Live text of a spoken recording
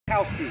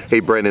Hey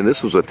Brennan,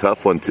 this was a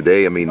tough one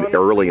today. I mean,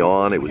 early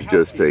on it was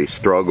just a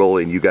struggle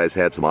and you guys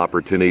had some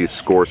opportunities to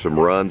score some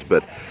runs,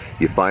 but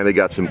you finally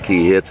got some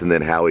key hits, and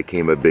then Howie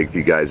came up big for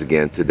you guys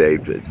again today.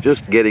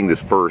 Just getting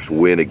this first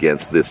win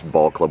against this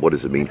ball club, what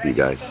does it mean for you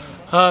guys?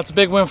 It's a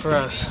big win for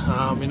us.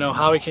 You know,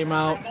 Howie came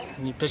out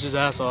and he pitched his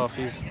ass off.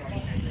 He's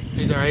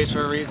our ace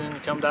for a reason. He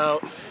comes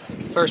out,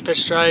 first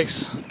pitch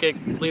strikes, get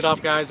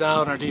leadoff guys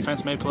out, and our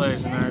defense made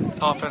plays, and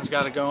our offense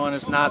got it going.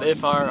 It's not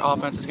if our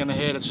offense is going to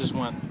hit, it's just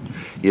when.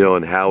 You know,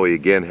 and Howie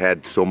again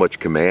had so much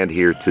command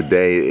here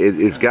today.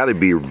 It's got to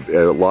be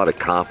a lot of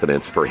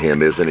confidence for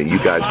him, isn't it? You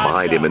guys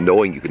behind him and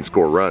knowing you can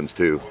score runs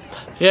too.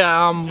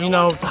 Yeah, you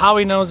know,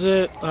 Howie knows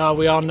it.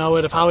 We all know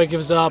it. If Howie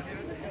gives up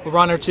a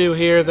run or two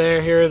here,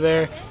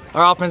 there,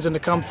 our offense is going to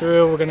come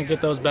through. We're going to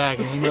get those back,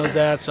 and he knows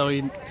that. So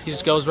he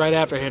just goes right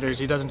after hitters.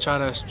 He doesn't try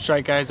to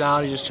strike guys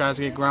out. He just tries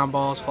to get ground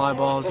balls, fly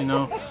balls. You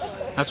know,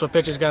 that's what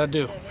pitchers got to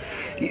do.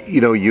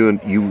 You know, you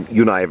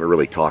and I haven't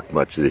really talked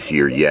much this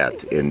year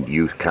yet, and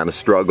you kind of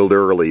struggled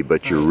early,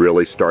 but you're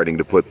really starting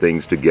to put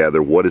things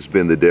together. What has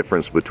been the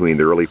difference between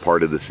the early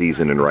part of the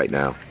season and right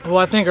now? Well,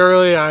 I think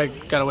early I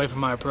got away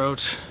from my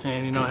approach,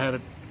 and you know, I had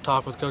a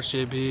talk with Coach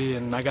JB,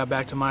 and I got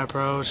back to my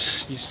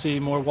approach. You see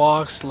more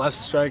walks,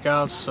 less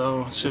strikeouts,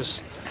 so it's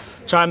just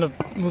trying to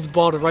move the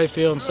ball to right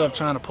field instead of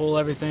trying to pull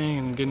everything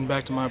and getting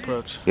back to my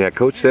approach. Yeah,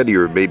 Coach said you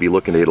were maybe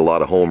looking to hit a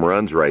lot of home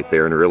runs right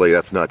there, and really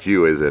that's not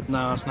you, is it?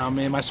 No, it's not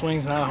me. My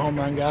swing's not a home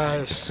run guy.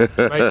 It's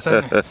right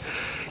center.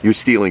 You're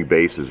stealing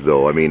bases,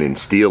 though. I mean, in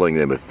stealing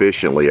them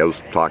efficiently. I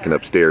was talking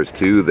upstairs,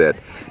 too, that,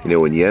 you know,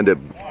 when you end up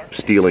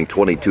stealing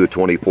 22 of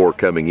 24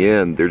 coming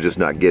in, they're just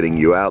not getting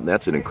you out, and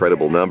that's an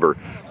incredible number.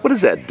 What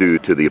does that do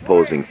to the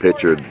opposing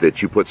pitcher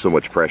that you put so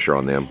much pressure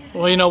on them?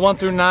 Well, you know, 1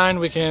 through 9,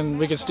 we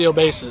can steal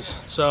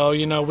bases. So,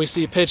 you know, we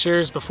see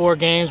pitchers before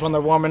games when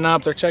they're warming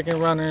up, they're checking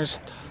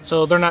runners.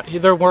 So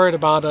they're worried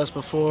about us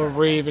before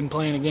we're even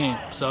playing a game.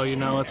 So, you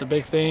know, it's a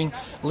big thing.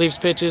 Leaves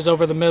pitches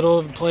over the middle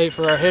of the plate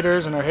for our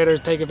hitters, and our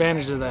hitters take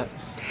advantage of that.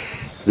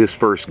 This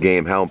first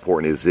game, how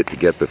important is it to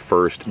get the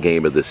first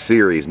game of the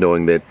series,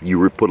 knowing that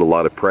you put a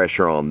lot of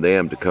pressure on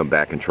them to come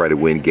back and try to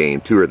win game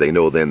 2, or they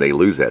know then they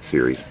lose that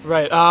series?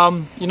 Right.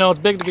 You know, it's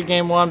big to get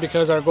game 1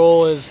 because our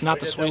goal is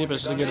not to sweep,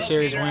 it's to get a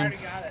series win.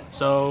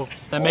 So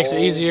that makes it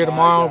easier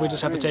tomorrow. We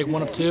just have to take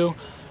 1 of 2.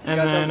 And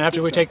then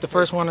after we take the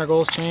first one, our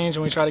goals change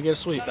and we try to get a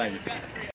sweep.